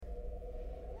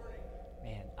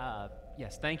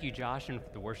Yes, thank you, Josh, and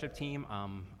the worship team.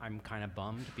 I'm kind of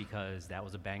bummed because that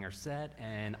was a banger set,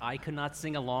 and I could not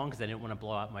sing along because I didn't want to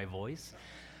blow out my voice.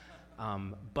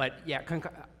 But yeah,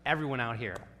 everyone out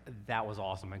here, that was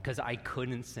awesome. Because I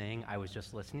couldn't sing, I was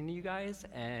just listening to you guys,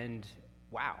 and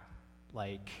wow,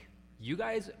 like you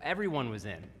guys, everyone was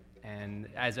in. And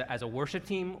as a worship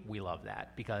team, we love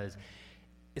that because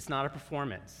it's not a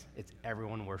performance; it's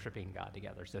everyone worshiping God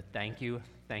together. So thank you,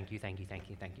 thank you, thank you, thank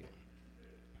you, thank you.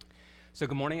 So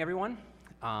good morning, everyone.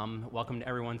 Welcome to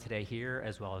everyone today here,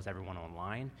 as well as everyone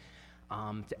online.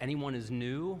 To anyone who's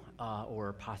new,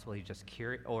 or possibly just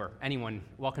curious, or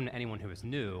welcome to anyone who is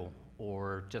new,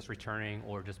 or just returning,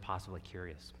 or just possibly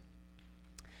curious.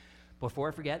 Before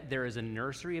I forget, there is a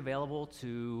nursery available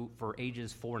for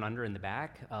ages 4 and under in the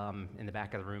back of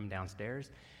the room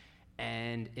downstairs.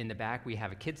 And in the back, we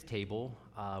have a kids' table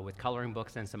with coloring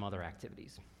books and some other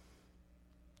activities.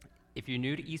 If you're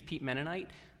new to East Pete Mennonite,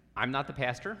 I'm not the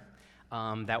pastor.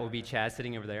 That will be Chad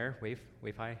sitting over there. Wave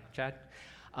hi, Chad.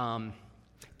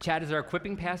 Chad is our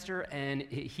equipping pastor, and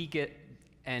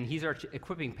he's our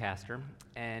equipping pastor,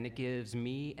 and it gives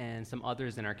me and some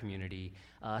others in our community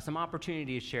some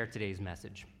opportunity to share today's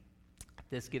message.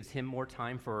 This gives him more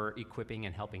time for equipping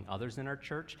and helping others in our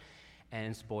church,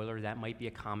 and spoiler, that might be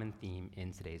a common theme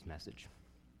in today's message.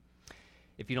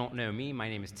 If you don't know me, my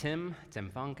name is Tim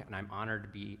Funk, and I'm honored to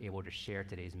be able to share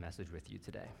today's message with you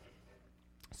today.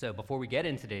 So before we get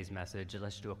into today's message,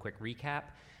 let's do a quick recap,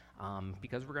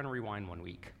 because we're going to rewind 1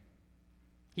 week.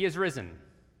 He is risen.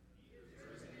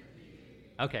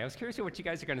 Okay, I was curious what you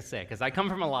guys are going to say, because I come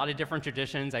from a lot of different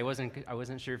traditions. I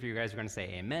wasn't sure if you guys were going to say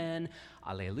amen,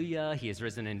 alleluia, he is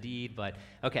risen indeed, but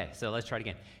okay, so let's try it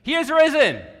again. He is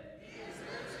risen!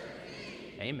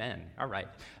 Amen. All right.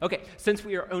 Okay, since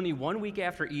we are only 1 week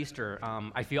after Easter,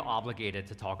 I feel obligated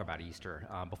to talk about Easter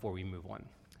before we move on.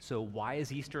 So why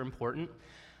is Easter important?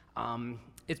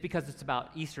 It's because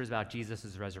Easter is about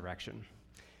Jesus' resurrection.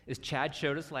 As Chad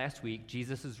showed us last week,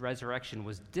 Jesus' resurrection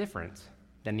was different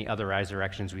than the other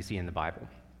resurrections we see in the Bible.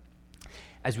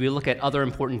 As we look at other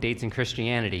important dates in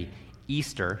Christianity,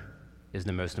 Easter is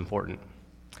the most important.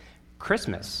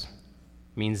 Christmas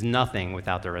means nothing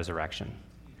without the resurrection.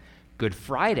 Good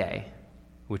Friday,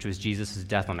 which was Jesus'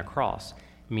 death on the cross,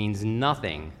 means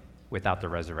nothing without the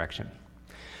resurrection.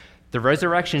 The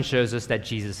resurrection shows us that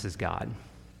Jesus is God.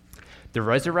 The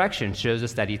resurrection shows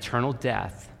us that eternal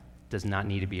death does not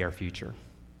need to be our future.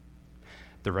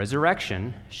 The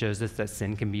resurrection shows us that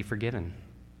sin can be forgiven,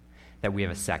 that we have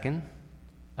a second,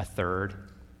 a third,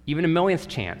 even a millionth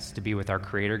chance to be with our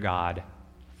Creator God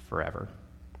forever.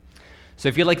 So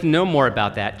if you'd like to know more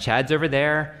about that, Chad's over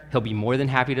there. He'll be more than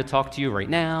happy to talk to you right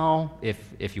now.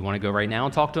 If you want to go right now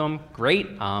and talk to him, great.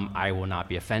 I will not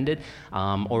be offended.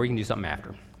 Or we can do something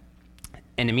after.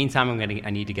 In the meantime, I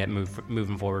need to get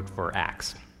moving forward for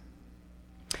Acts.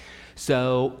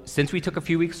 So since we took a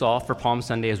few weeks off for Palm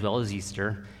Sunday as well as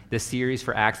Easter, this series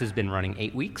for Acts has been running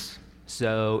 8 weeks.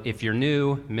 So if you're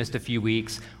new, missed a few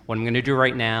weeks, what I'm going to do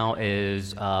right now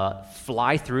is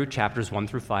fly through chapters 1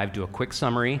 through 5, do a quick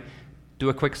summary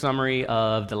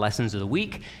of the lessons of the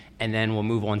week, and then we'll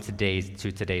move on to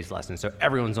today's lesson, so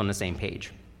everyone's on the same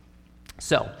page.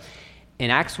 So, in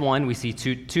Acts 1, we see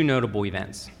two notable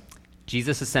events.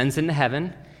 Jesus ascends into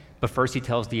heaven, but first he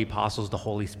tells the apostles the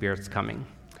Holy Spirit's coming.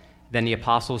 Then the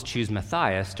apostles choose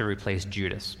Matthias to replace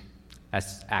Judas.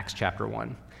 That's Acts chapter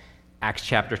 1. Acts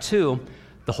chapter 2,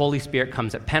 the Holy Spirit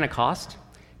comes at Pentecost.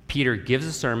 Peter gives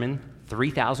a sermon,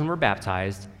 3,000 were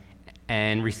baptized,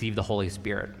 and received the Holy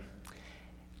Spirit.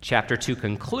 Chapter 2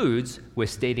 concludes with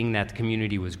stating that the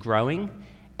community was growing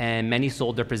and many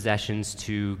sold their possessions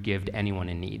to give to anyone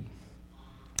in need.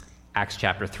 Acts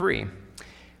chapter 3,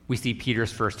 we see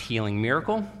Peter's first healing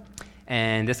miracle,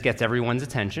 and this gets everyone's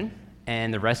attention,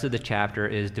 and the rest of the chapter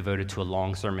is devoted to a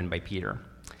long sermon by Peter.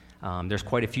 There's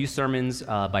quite a few sermons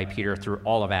by Peter through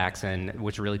all of Acts, and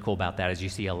what's really cool about that is you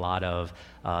see a lot of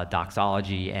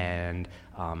doxology and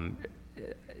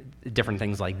different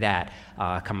things like that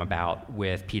come about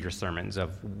with Peter's sermons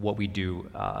of what we do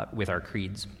with our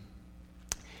creeds.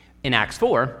 In Acts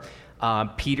 4,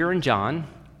 Peter and John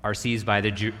are seized by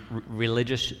the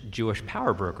religious Jewish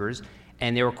power brokers,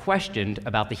 and they were questioned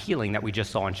about the healing that we just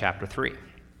saw in chapter 3.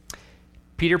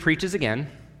 Peter preaches again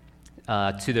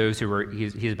to those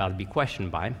he's about to be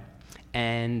questioned by,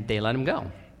 and they let him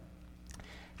go.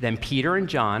 Then Peter and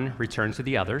John return to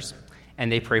the others,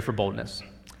 and they pray for boldness.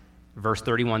 Verse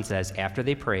 31 says, after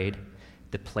they prayed,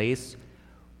 the place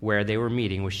where they were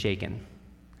meeting was shaken,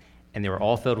 and they were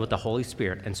all filled with the Holy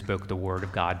Spirit and spoke the word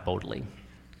of God boldly.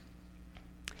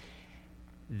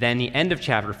 Then the end of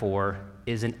chapter 4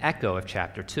 is an echo of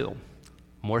chapter 2.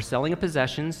 more selling of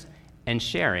possessions and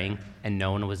sharing, and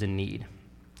no one was in need,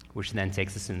 which then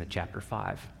takes us into chapter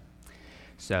 5.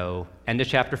 So end of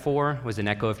chapter 4 was an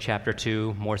echo of chapter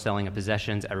 2, more selling of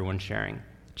possessions, everyone sharing.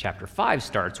 Chapter 5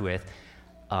 starts with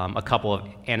a couple of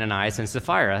Ananias and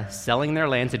Sapphira selling their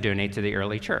land to donate to the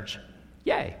early church.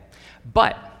 Yay.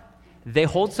 But they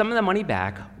hold some of the money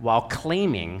back while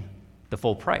claiming the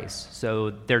full price. So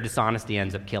their dishonesty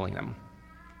ends up killing them.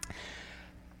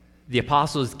 The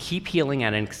apostles keep healing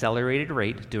at an accelerated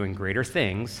rate, doing greater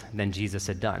things than Jesus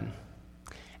had done.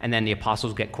 And then the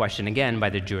apostles get questioned again by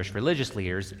the Jewish religious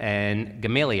leaders, and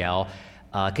Gamaliel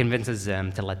convinces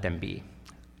them to let them be.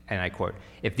 And I quote,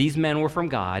 "If these men were from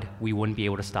God, we wouldn't be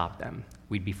able to stop them.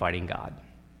 We'd be fighting God."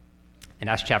 And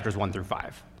that's chapters 1 through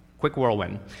 5. Quick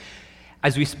whirlwind.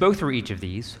 As we spoke through each of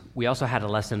these, we also had a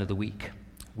lesson of the week.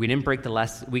 We didn't break the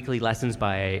weekly lessons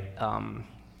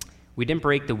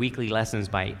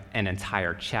by an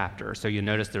entire chapter. So you'll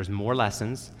notice there's more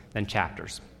lessons than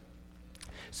chapters.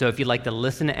 So if you'd like to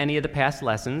listen to any of the past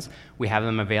lessons, we have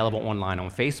them available online on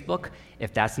Facebook.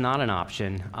 If that's not an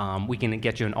option, we can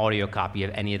get you an audio copy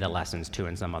of any of the lessons too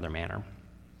in some other manner.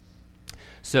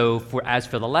 So as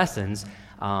for the lessons,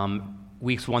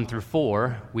 weeks 1 through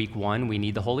 4, week 1, we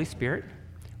need the Holy Spirit.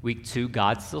 Week 2,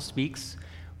 God still speaks.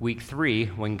 Week 3,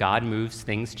 when God moves,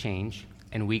 things change.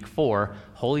 And week 4,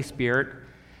 Holy Spirit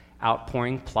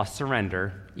outpouring plus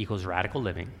surrender equals radical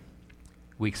living.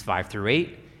 Weeks 5 through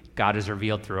 8, God is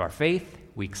revealed through our faith.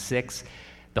 Week 6,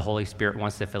 the Holy Spirit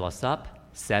wants to fill us up.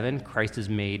 7, Christ is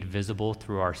made visible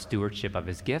through our stewardship of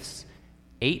his gifts.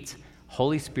 8,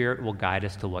 Holy Spirit will guide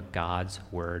us to what God's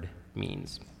word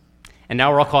means. And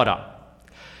now we're all caught up.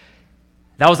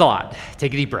 That was a lot.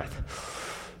 Take a deep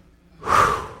breath.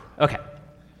 Okay.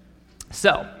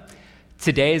 So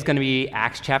today is going to be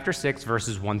Acts chapter 6,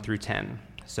 verses 1 through 10.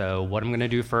 So what I'm going to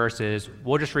do first is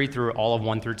we'll just read through all of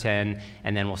 1 through 10,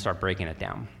 and then we'll start breaking it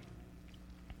down.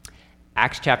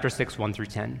 Acts chapter 6, 1 through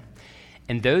 10.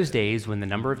 In those days, when the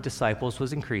number of disciples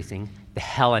was increasing, the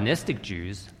Hellenistic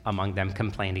Jews among them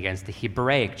complained against the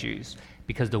Hebraic Jews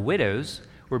because the widows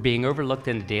were being overlooked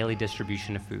in the daily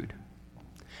distribution of food.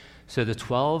 So the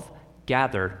 12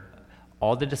 gathered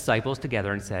all the disciples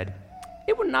together and said,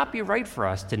 "It would not be right for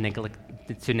us to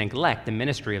neglect the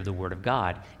ministry of the Word of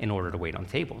God in order to wait on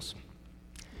tables.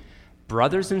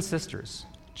 Brothers and sisters,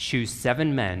 choose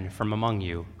 7 men from among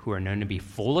you who are known to be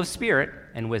full of spirit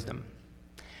and wisdom.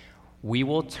 We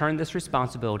will turn this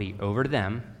responsibility over to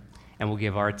them, and will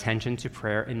give our attention to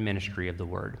prayer and ministry of the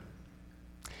Word."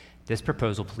 This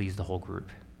proposal pleased the whole group.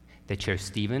 They chose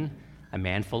Stephen, a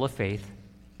man full of faith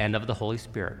and of the Holy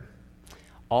Spirit.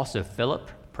 Also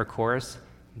Philip, Prochorus,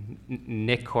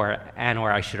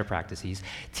 Nicanor, I should have practiced these,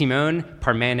 Timon,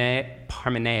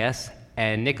 Parmenas,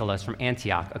 and Nicholas from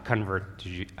Antioch, a convert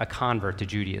to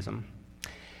Judaism.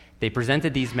 They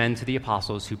presented these men to the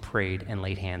apostles, who prayed and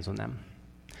laid hands on them.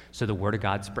 So the word of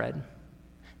God spread.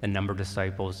 The number of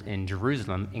disciples in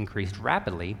Jerusalem increased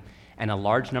rapidly, and a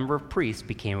large number of priests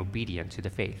became obedient to the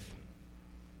faith.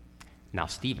 Now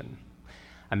Stephen,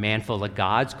 a man full of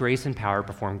God's grace and power,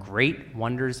 performed great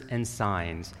wonders and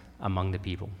signs among the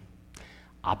people.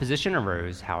 Opposition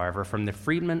arose, however, from the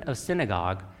freedmen of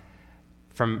synagogue,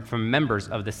 from members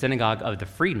of the synagogue of the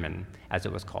freedmen, as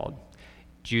it was called,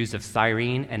 Jews of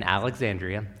Cyrene and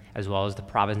Alexandria, as well as the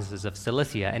provinces of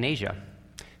Cilicia and Asia,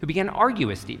 who began to argue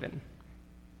with Stephen.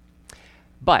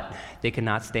 But they could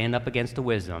not stand up against the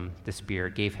wisdom the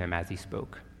Spirit gave him as he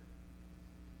spoke.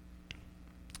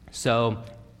 So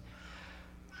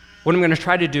what I'm going to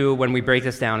try to do when we break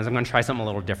this down is I'm going to try something a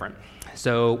little different.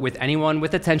 So with anyone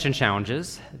with attention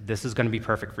challenges, this is going to be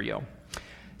perfect for you.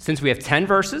 Since we have 10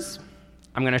 verses,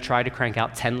 I'm going to try to crank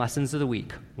out 10 lessons of the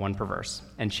week, 1 per verse.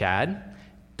 And Chad,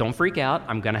 don't freak out.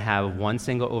 I'm going to have 1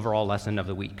 single overall lesson of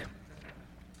the week.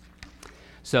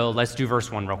 So let's do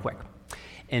verse 1 real quick.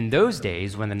 In those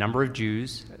days, when the number of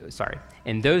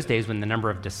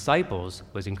disciples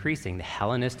was increasing, the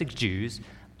Hellenistic Jews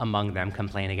among them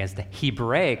complained against the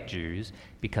Hebraic Jews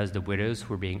because the widows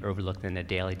were being overlooked in the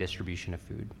daily distribution of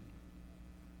food.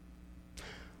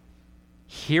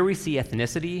 Here we see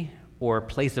ethnicity or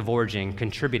place of origin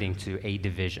contributing to a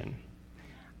division.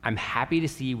 I'm happy to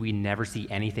see we never see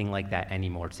anything like that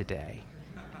anymore today.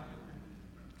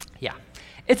 Yeah,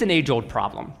 it's an age-old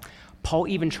problem. Paul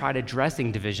even tried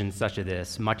addressing divisions such as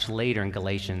this much later in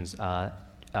Galatians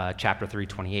chapter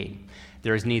 3:28.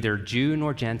 There is neither Jew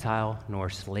nor Gentile, nor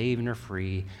slave nor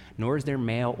free, nor is there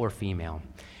male or female,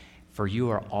 for you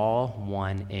are all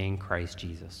one in Christ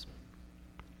Jesus.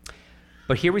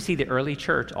 But here we see the early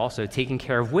church also taking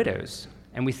care of widows,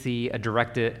 and we see a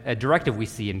directive we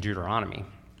see in Deuteronomy.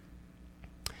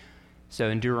 So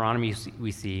in Deuteronomy,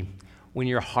 we see, when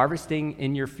you're harvesting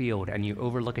in your field and you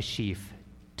overlook a sheaf,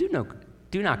 do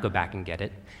not go back and get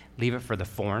it. Leave it for the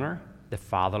foreigner, the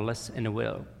fatherless, and the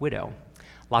widow.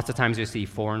 Lots of times you see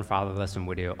foreign, fatherless, and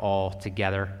widow all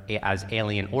together as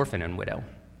alien, orphan, and widow.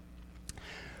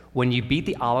 When you beat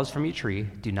the olives from your tree,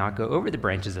 do not go over the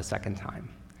branches a second time.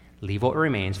 Leave what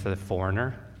remains for the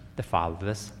foreigner, the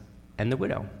fatherless, and the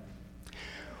widow.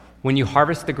 When you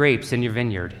harvest the grapes in your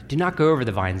vineyard, do not go over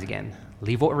the vines again.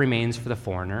 Leave what remains for the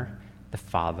foreigner, the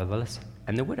fatherless,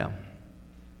 and the widow.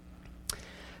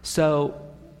 So,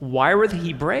 why were the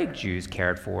Hebraic Jews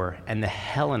cared for and the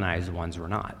Hellenized ones were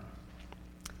not?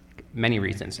 Many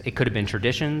reasons. It could have been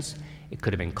traditions, it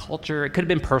could have been culture, it could have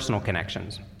been personal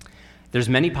connections. There's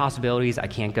many possibilities. I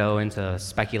can't go into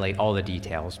speculate all the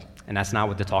details, and that's not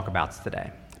what the talk about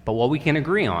today. But what we can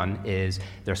agree on is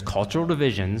there's cultural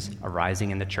divisions arising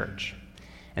in the church.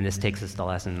 And this takes us to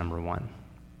lesson number 1.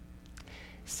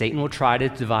 Satan will try to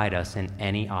divide us in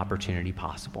any opportunity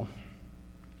possible.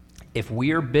 If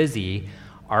we are busy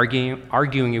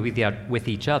arguing with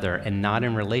each other and not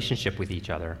in relationship with each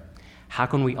other, how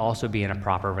can we also be in a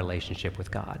proper relationship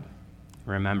with God?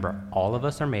 Remember, all of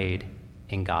us are made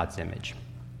in God's image.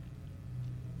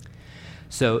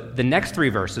 So the next 3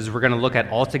 verses we're going to look at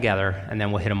all together, and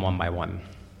then we'll hit them one by one.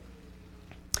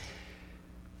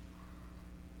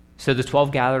 So the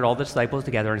 12 gathered all the disciples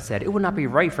together and said, "It would not be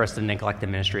right for us to neglect the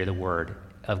ministry of the word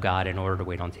of God in order to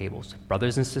wait on tables.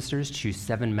 Brothers and sisters, choose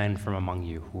 7 men from among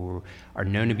you who are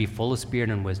known to be full of spirit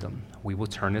and wisdom. We will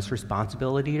turn this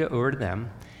responsibility over to them,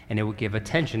 and it will give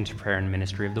attention to prayer and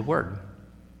ministry of the word."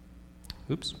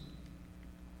 Oops.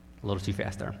 A little too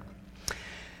fast there.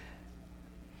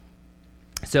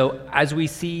 So as we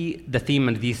see the theme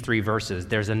of these 3 verses,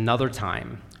 there's another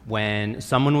time when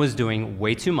someone was doing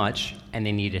way too much and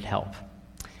they needed help.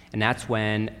 And that's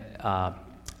when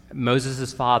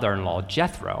Moses' father-in-law,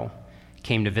 Jethro,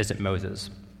 came to visit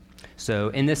Moses. So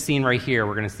in this scene right here,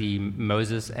 we're going to see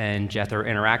Moses and Jethro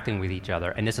interacting with each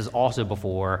other. And this is also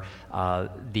before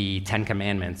the 10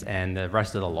 Commandments and the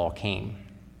rest of the law came.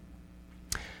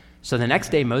 So the next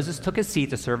day, Moses took his seat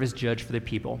to serve as judge for the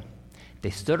people.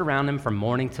 They stood around him from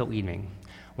morning till evening.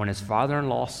 When his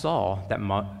father-in-law saw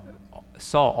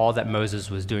all that Moses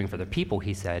was doing for the people,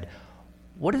 he said,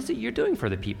 "What is it you're doing for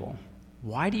the people?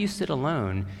 Why do you sit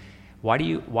alone? Why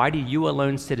do you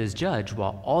alone sit as judge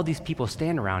while all these people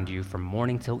stand around you from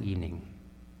morning till evening?"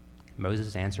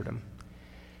 Moses answered him,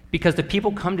 "Because the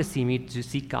people come to see me to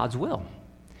seek God's will.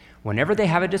 Whenever they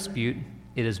have a dispute,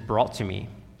 it is brought to me,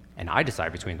 and I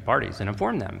decide between the parties and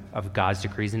inform them of God's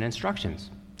decrees and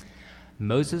instructions."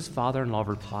 Moses' father-in-law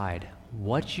replied,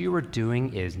 "What you are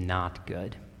doing is not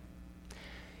good.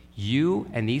 You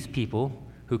and these people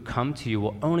who come to you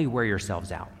will only wear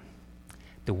yourselves out.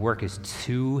 The work is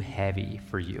too heavy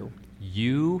for you.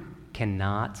 You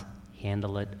cannot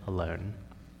handle it alone.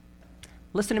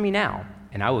 Listen to me now,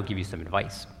 and I will give you some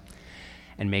advice.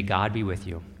 And may God be with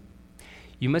you.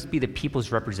 You must be the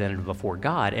people's representative before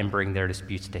God and bring their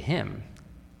disputes to him.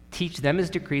 Teach them his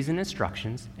decrees and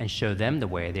instructions, and show them the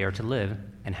way they are to live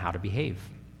and how to behave.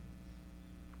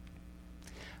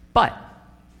 But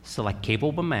select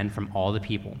capable men from all the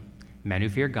people, men who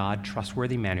fear God,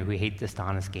 trustworthy men who hate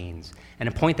dishonest gains, and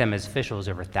appoint them as officials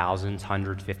over thousands,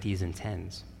 hundreds, fifties, and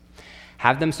tens.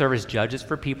 Have them serve as judges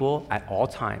for people at all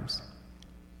times,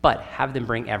 but have them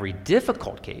bring every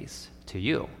difficult case to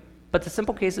you. But the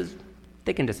simple cases,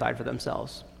 they can decide for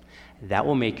themselves. That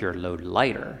will make your load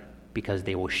lighter, because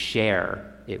they will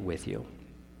share it with you."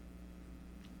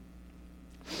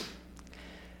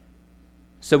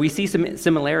 So we see some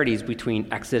similarities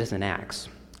between Exodus and Acts.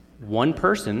 One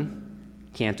person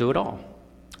can't do it all.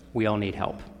 We all need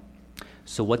help.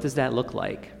 So what does that look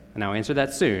like? And I'll answer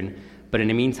that soon, but in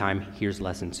the meantime, here's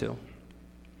lesson 2.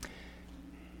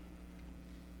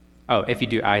 Oh, if you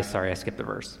do, I skipped the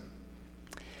verse.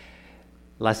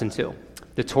 Lesson 2.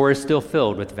 The Torah is still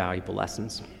filled with valuable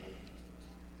lessons.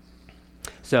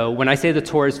 So when I say the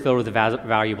Torah is filled with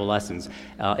valuable lessons,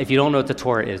 if you don't know what the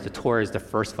Torah is the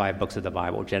first 5 books of the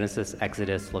Bible: Genesis,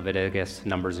 Exodus, Leviticus,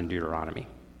 Numbers, and Deuteronomy.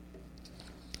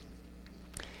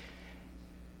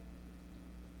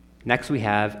 Next we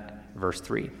have verse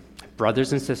 3.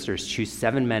 Brothers and sisters, choose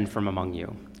 7 men from among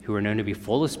you who are known to be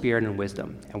full of spirit and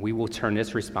wisdom, and we will turn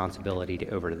this responsibility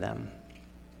over to them.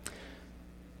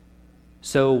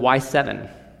 So why 7?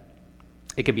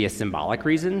 It could be a symbolic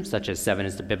reason, such as 7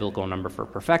 is the biblical number for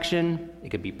perfection. It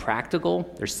could be practical.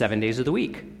 There's 7 days of the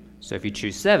week. So if you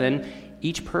choose 7,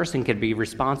 each person could be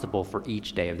responsible for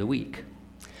each day of the week.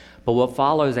 But what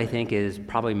follows, I think, is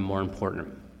probably more important.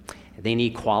 They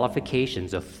need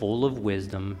qualifications of full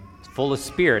of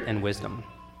spirit and wisdom.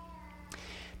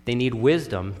 They need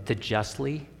wisdom to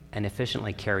justly and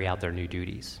efficiently carry out their new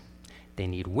duties. They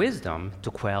need wisdom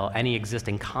to quell any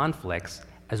existing conflicts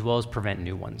as well as prevent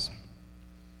new ones.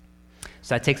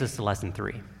 So that takes us to lesson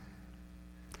 3.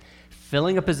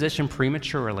 Filling a position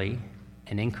prematurely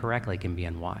and incorrectly can be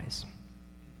unwise.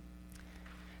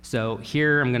 So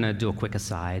here I'm going to do a quick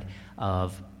aside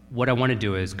of what I want to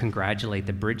do is congratulate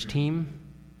the Bridge team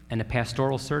and the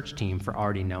Pastoral Search team for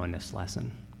already knowing this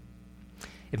lesson.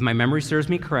 If my memory serves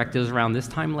me correct, it was around this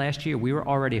time last year, we were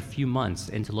already a few months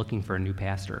into looking for a new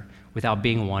pastor while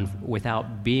being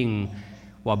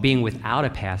without a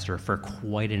pastor for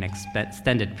quite an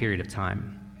extended period of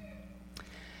time.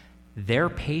 Their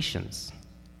patience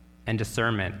and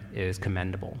discernment is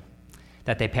commendable,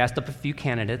 that they passed up a few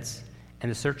candidates and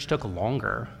the search took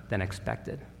longer than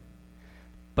expected.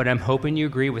 But I'm hoping you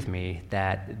agree with me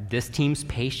that this team's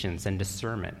patience and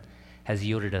discernment has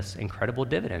yielded us incredible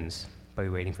dividends by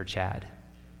waiting for Chad.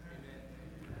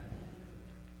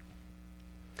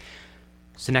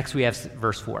 So next we have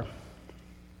verse 4.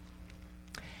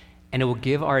 And it will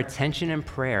give our attention and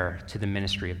prayer to the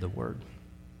ministry of the word.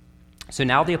 So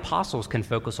now the apostles can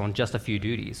focus on just a few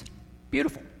duties.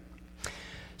 Beautiful.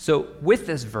 So with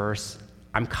this verse,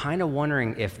 I'm kind of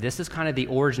wondering if this is kind of the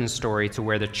origin story to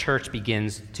where the church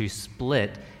begins to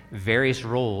split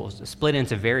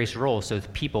into various roles so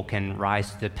that people can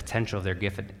rise to the potential of their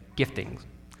giftings.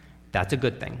 That's a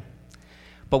good thing.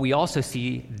 But we also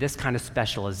see this kind of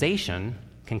specialization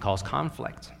can cause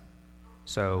conflict.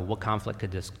 So what conflict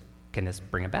can this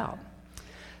bring about?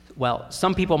 Well,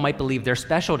 some people might believe their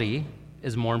specialty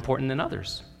is more important than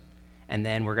others. And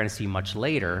then we're going to see much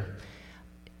later,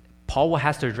 Paul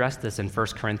has to address this in 1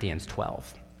 Corinthians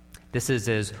 12. This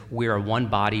is we are one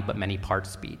body but many parts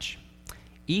speech.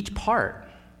 Each part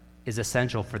is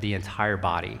essential for the entire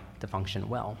body to function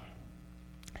well.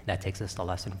 That takes us to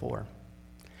lesson 4.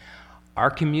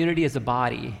 Our community as a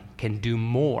body can do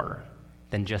more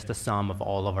than just the sum of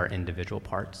all of our individual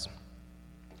parts.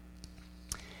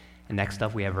 And next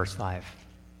up, we have verse 5.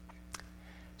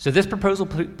 So this proposal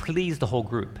pleased the whole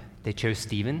group. They chose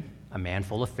Stephen, a man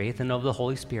full of faith and of the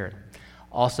Holy Spirit.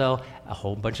 Also, a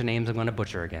whole bunch of names I'm going to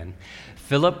butcher again.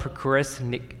 Philip, Prochorus,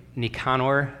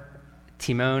 Nicanor,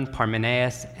 Timon,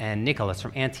 Parmenas, and Nicholas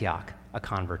from Antioch, a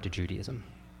convert to Judaism.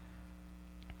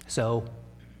 So,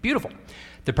 beautiful.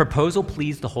 The proposal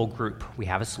pleased the whole group. We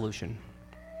have a solution.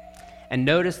 And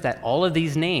notice that all of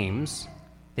these names,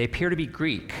 they appear to be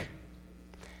Greek,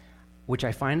 which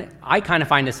I kind of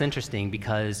find this interesting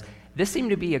because this seemed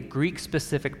to be a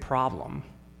Greek-specific problem,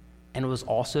 and it was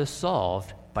also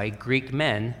solved by Greek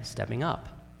men stepping up.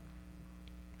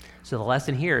 So the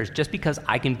lesson here is just because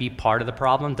I can be part of the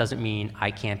problem doesn't mean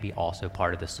I can't be also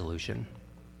part of the solution.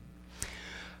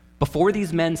 Before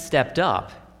these men stepped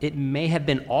up, it may have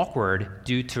been awkward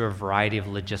due to a variety of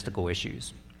logistical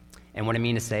issues. And what I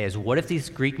mean to say is, what if these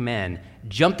Greek men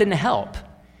jumped in to help,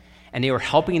 and they were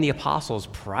helping the apostles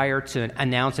prior to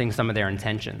announcing some of their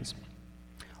intentions?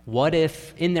 What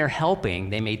if in their helping,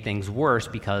 they made things worse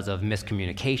because of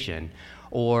miscommunication?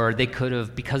 Or they could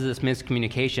have, because of this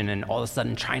miscommunication and all of a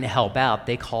sudden trying to help out,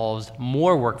 they caused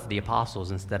more work for the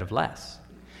apostles instead of less.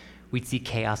 We'd see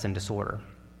chaos and disorder.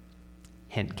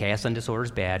 Hint, chaos and disorder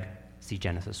is bad. See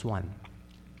Genesis 1.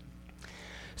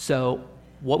 So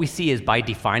what we see is by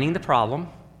defining the problem,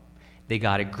 they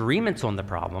got agreements on the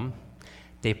problem,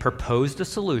 they proposed a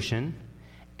solution,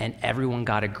 and everyone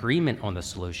got agreement on the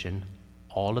solution.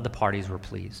 All of the parties were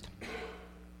pleased.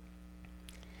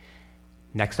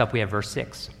 Next up, we have verse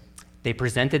 6. They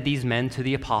presented these men to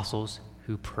the apostles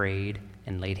who prayed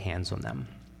and laid hands on them.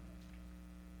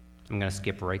 I'm going to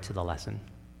skip right to the lesson.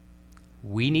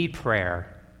 We need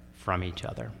prayer from each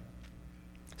other.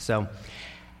 So,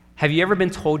 have you ever been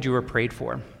told you were prayed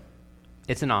for?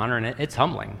 It's an honor and it's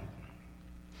humbling.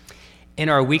 In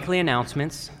our weekly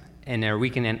announcements, and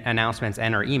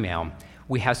our email,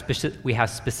 we have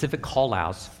specific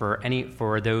call-outs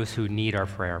for those who need our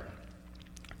prayer.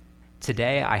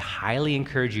 Today, I highly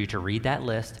encourage you to read that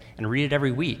list and read it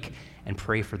every week and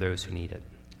pray for those who need it.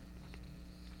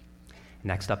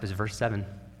 Next up is verse 7.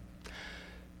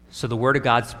 So the word of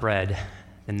God spread.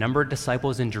 The number of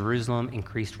disciples in Jerusalem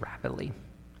increased rapidly,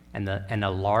 and a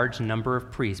large number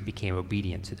of priests became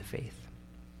obedient to the faith.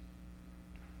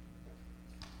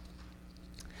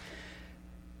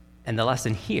 And the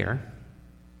lesson here,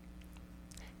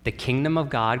 the kingdom of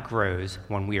God grows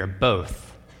when we are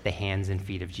both the hands and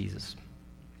feet of Jesus.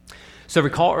 So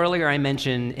recall earlier I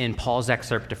mentioned in Paul's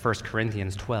excerpt to 1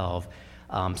 Corinthians 12,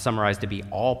 summarized to be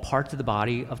all parts of the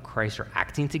body of Christ are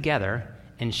acting together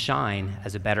and shine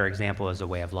as a better example as a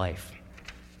way of life.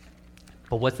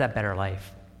 But what's that better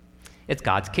life? It's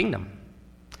God's kingdom.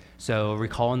 So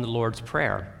recall in the Lord's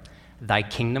Prayer, thy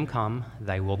kingdom come,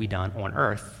 thy will be done on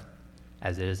earth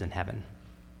as it is in heaven.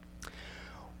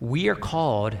 We are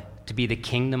called to be the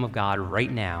kingdom of God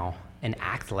right now and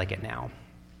act like it now.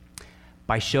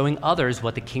 By showing others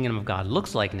what the kingdom of God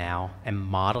looks like now and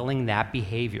modeling that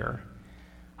behavior,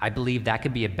 I believe that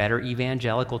could be a better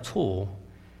evangelical tool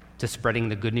to spreading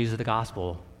the good news of the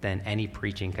gospel than any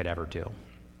preaching could ever do.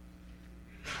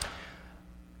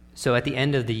 So at the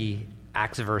end of the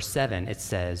Acts of verse 7, it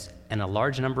says, and a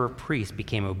large number of priests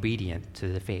became obedient to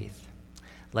the faith.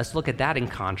 Let's look at that in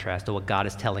contrast to what God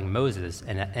is telling Moses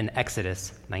in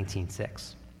Exodus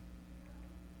 19:6.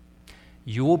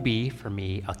 You will be, for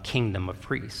me, a kingdom of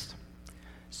priests.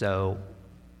 So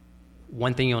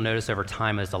one thing you'll notice over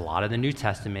time is a lot of the New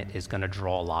Testament is going to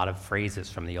draw a lot of phrases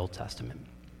from the Old Testament.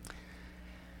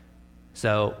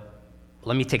 So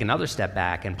let me take another step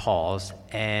back and pause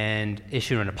and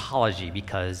issue an apology,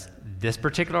 because this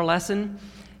particular lesson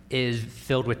is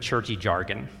filled with churchy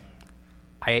jargon.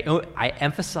 I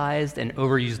emphasized and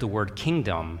overused the word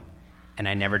kingdom, and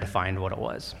I never defined what it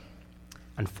was.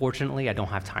 Unfortunately, I don't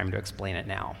have time to explain it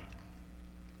now.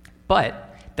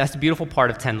 But that's the beautiful part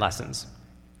of 10 lessons.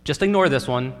 Just ignore this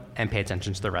one and pay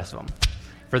attention to the rest of them.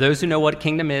 For those who know what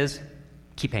kingdom is,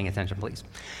 keep paying attention, please.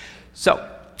 So,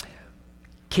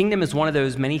 kingdom is one of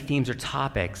those many themes or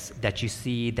topics that you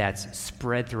see that's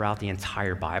spread throughout the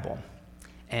entire Bible.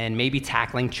 And maybe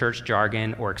tackling church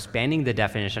jargon or expanding the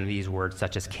definition of these words,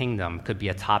 such as kingdom, could be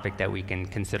a topic that we can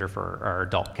consider for our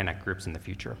adult connect groups in the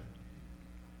future.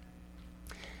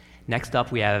 Next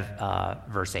up, we have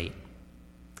verse 8.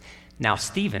 Now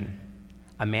Stephen,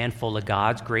 a man full of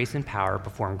God's grace and power,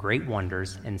 performed great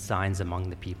wonders and signs among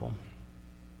the people.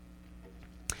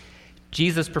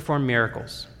 Jesus performed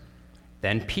miracles.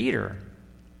 Then Peter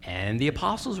and the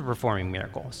apostles were performing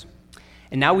miracles.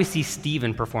 And now we see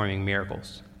Stephen performing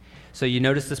miracles. So you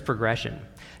notice this progression.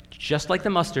 Just like the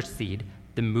mustard seed,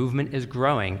 the movement is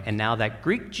growing, and now that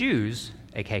Greek Jews,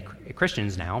 aka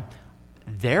Christians now,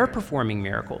 they're performing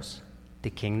miracles. The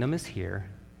kingdom is here,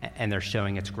 and they're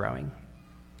showing it's growing.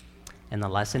 And the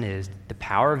lesson is the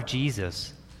power of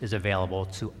Jesus is available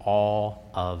to all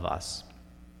of us.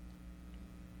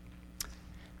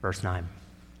 Verse 9.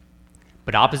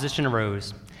 But opposition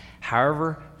arose.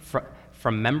 However,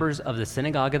 from members of the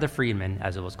synagogue of the freedmen,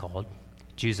 as it was called,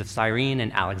 Jews of Cyrene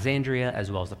and Alexandria,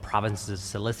 as well as the provinces of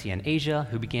Cilicia and Asia,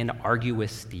 who began to argue with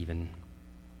Stephen.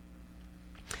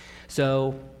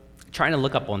 So, trying to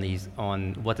look up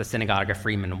on what the synagogue of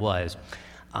freedmen was,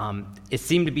 it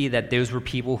seemed to be that those were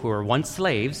people who were once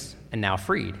slaves and now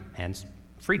freed, hence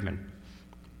freedmen.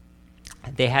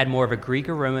 They had more of a Greek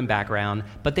or Roman background,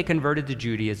 but they converted to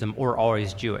Judaism or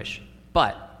always Jewish.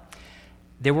 But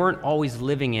they weren't always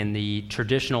living in the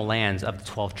traditional lands of the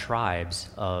 12 tribes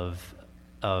of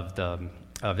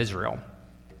Israel.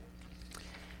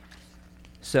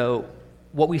 So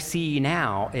what we see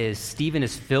now is Stephen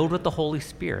is filled with the Holy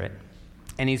Spirit,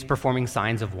 and he's performing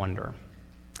signs of wonder.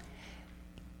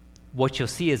 What you'll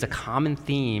see is a common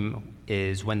theme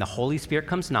is when the Holy Spirit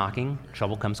comes knocking,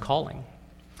 trouble comes calling.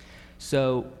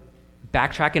 So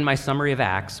backtrack in my summary of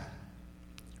Acts,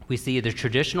 we see the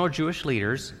traditional Jewish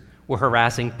leaders were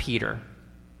harassing Peter.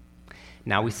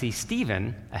 Now we see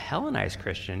Stephen, a Hellenized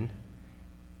Christian,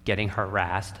 getting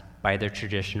harassed by the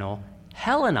traditional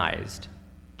Hellenized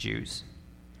Jews.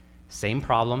 Same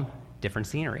problem, different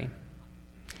scenery.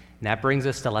 And that brings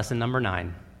us to lesson number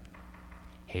 9.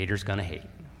 Haters gonna hate.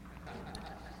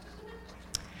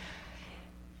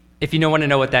 If you want to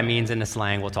know what that means in the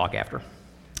slang, we'll talk after.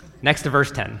 Next to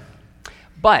verse 10.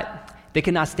 But they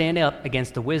could not stand up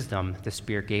against the wisdom the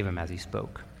Spirit gave him as he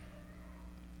spoke.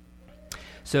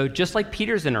 So just like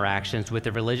Peter's interactions with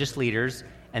the religious leaders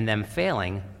and them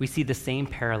failing, we see the same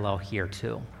parallel here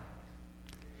too.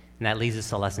 And that leads us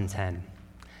to lesson 10.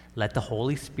 Let the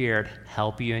Holy Spirit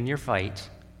help you in your fight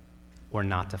or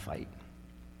not to fight.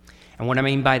 And what I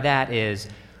mean by that is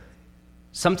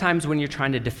sometimes when you're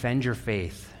trying to defend your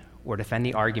faith or defend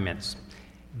the arguments,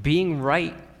 being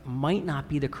right might not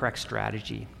be the correct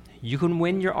strategy. You can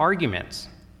win your arguments,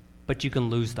 but you can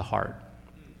lose the heart.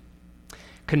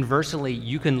 Conversely,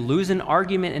 you can lose an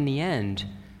argument in the end,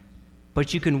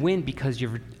 but you can win because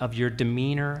of your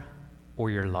demeanor or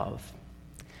your love.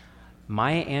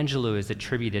 Maya Angelou is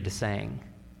attributed to saying,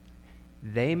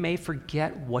 they may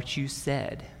forget what you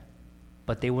said,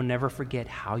 but they will never forget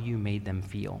how you made them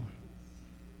feel.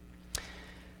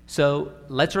 So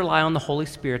let's rely on the Holy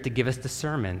Spirit to give us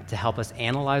discernment, to help us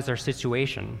analyze our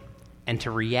situation, and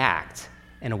to react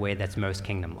in a way that's most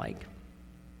kingdom-like.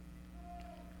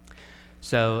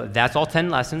 So that's all 10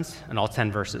 lessons and all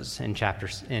 10 verses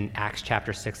in Acts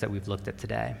chapter 6 that we've looked at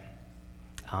today.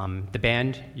 The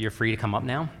band, you're free to come up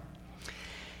now.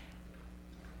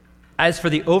 As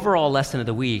for the overall lesson of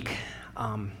the week,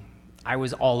 I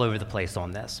was all over the place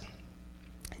on this.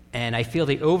 And I feel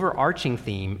the overarching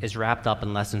theme is wrapped up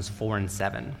in lessons 4 and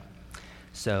 7.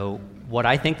 So what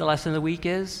I think the lesson of the week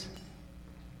is,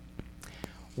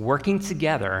 working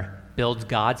together builds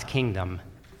God's kingdom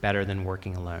better than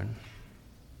working alone.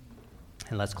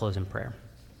 And let's close in prayer.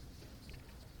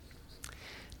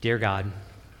 Dear God,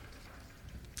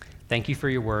 thank you for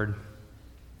your word.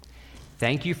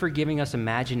 Thank you for giving us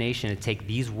imagination to take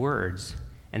these words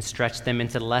and stretch them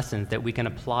into lessons that we can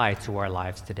apply to our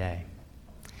lives today.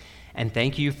 And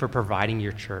thank you for providing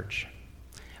your church,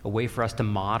 a way for us to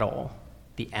model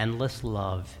the endless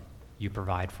love you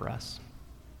provide for us.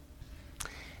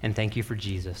 And thank you for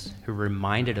Jesus, who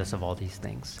reminded us of all these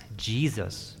things.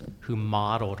 Jesus, who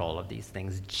modeled all of these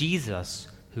things. Jesus,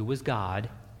 who was God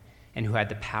and who had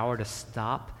the power to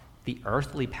stop the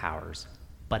earthly powers,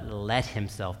 but let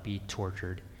himself be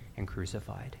tortured and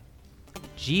crucified.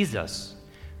 Jesus,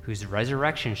 whose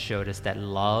resurrection showed us that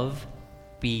love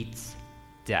beats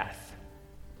death.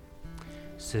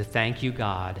 So thank you,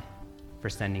 God, for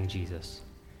sending Jesus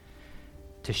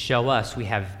to show us we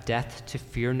have death to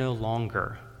fear no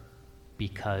longer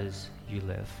because you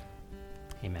live.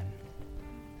 Amen.